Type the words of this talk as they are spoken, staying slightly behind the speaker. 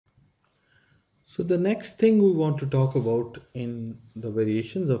So the next thing we want to talk about in the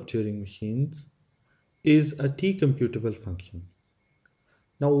variations of Turing machines is a T-computable function.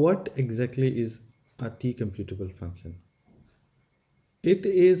 Now, what exactly is a T-computable function? It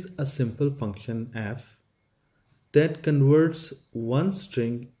is a simple function f that converts one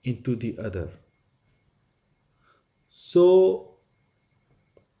string into the other. So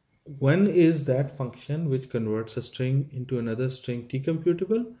when is that function which converts a string into another string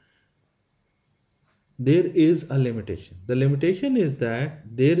T-computable? There is a limitation. The limitation is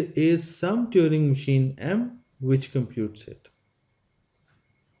that there is some Turing machine M which computes it.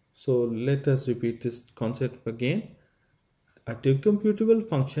 So let us repeat this concept again. A T-computable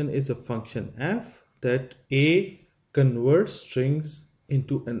function is a function f that A converts strings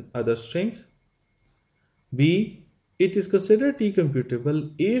into other strings. B, it is considered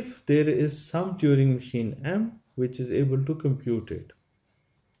T-computable if there is some Turing machine M which is able to compute it.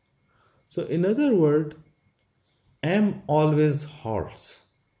 So in other words, M always halts.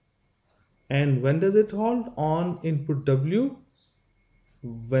 And when does it halt? On input W.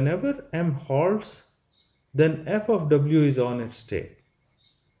 Whenever M halts, then f of W is on its state.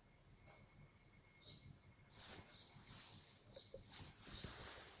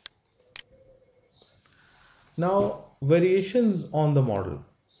 Now, variations on the model.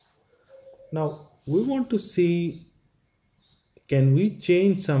 Now, we want to see, can we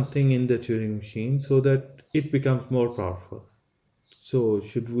change something in the Turing machine so that it becomes more powerful? So,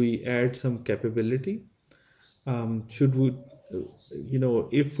 should we add some capability? Should we,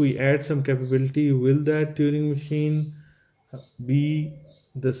 if we add some capability, will that Turing machine be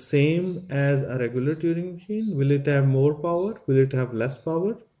the same as a regular Turing machine? Will it have more power? Will it have less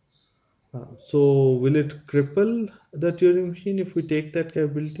power? So will it cripple the Turing machine if we take that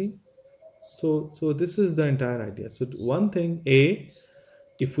capability? So this is the entire idea. So one thing,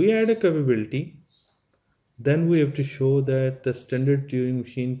 if we add a capability, then we have to show that the standard Turing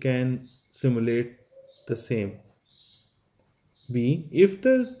machine can simulate the same. B, if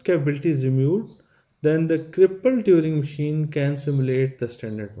the capability is removed, then the crippled Turing machine can simulate the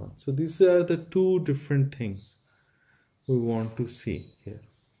standard one. So these are the two different things we want to see here.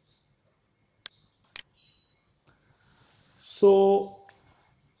 So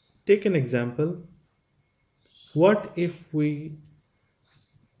take an example. What if we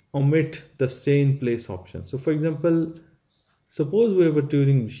omit the stay in place option? So for example, suppose we have a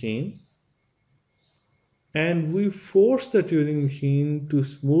Turing machine and we force the Turing machine to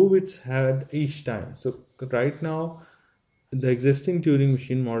move its head each time. So right now, the existing Turing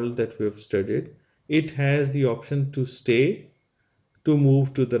machine model that we have studied, it has the option to stay, to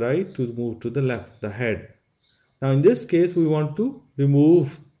move to the right, to move to the left, the head. Now in this case, we want to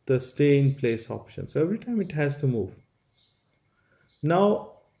remove the stay in place option. So every time it has to move.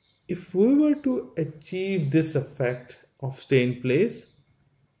 Now, if we were to achieve this effect of stay in place,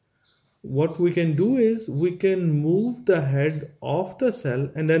 what we can do is we can move the head off the cell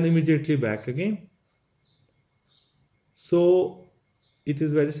and then immediately back again. So it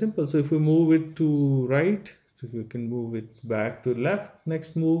is very simple. So if we move it to right, so we can move it back to left,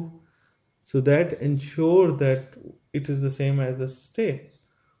 next move. So that ensures that it is the same as the stay.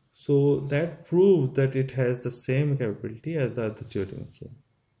 So that proves that it has the same capability as the other Turing machine.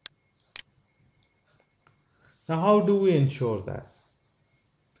 Now, how do we ensure that?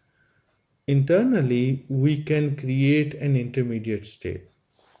 Internally, we can create an intermediate state.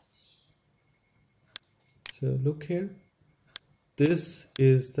 So look here. This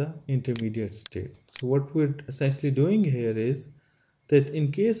is the intermediate state. So what we're essentially doing here is that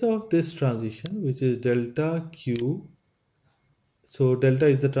in case of this transition, which is delta Q, so delta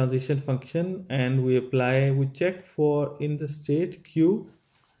is the transition function, and we check for in the state Q,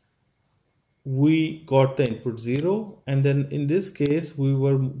 we got the input 0, and then in this case, we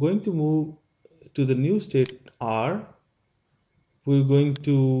were going to move to the new state R. We're going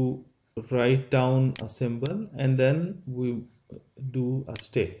to write down a symbol, and then we do a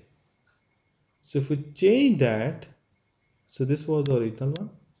stay. So if we change that, so this was the original one.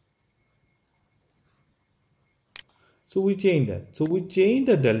 So we change that. So we change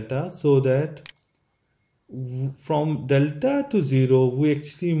the delta so that from delta to 0, we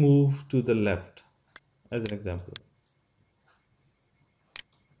actually move to the left, as an example.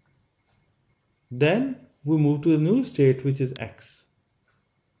 Then we move to the new state, which is X.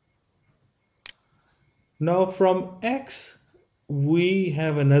 Now from X, we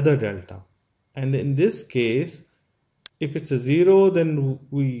have another delta. And in this case, if it's a 0, then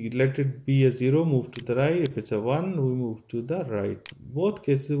we let it be a 0, move to the right. If it's a 1, we move to the right. Both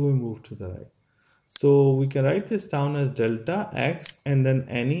cases, we move to the right. So we can write this down as delta X and then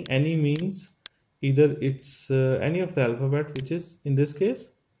any. Any means either it's any of the alphabet, which is in this case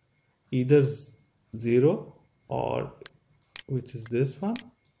either 0, or which is this one,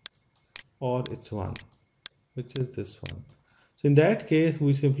 or it's 1, which is this one. So in that case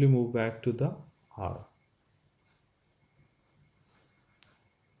we simply move back to the R.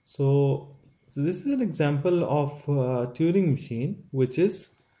 So this is an example of Turing machine which is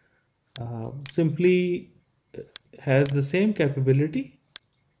simply has the same capability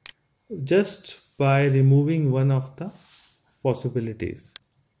just by removing one of the possibilities,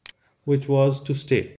 which was to stay.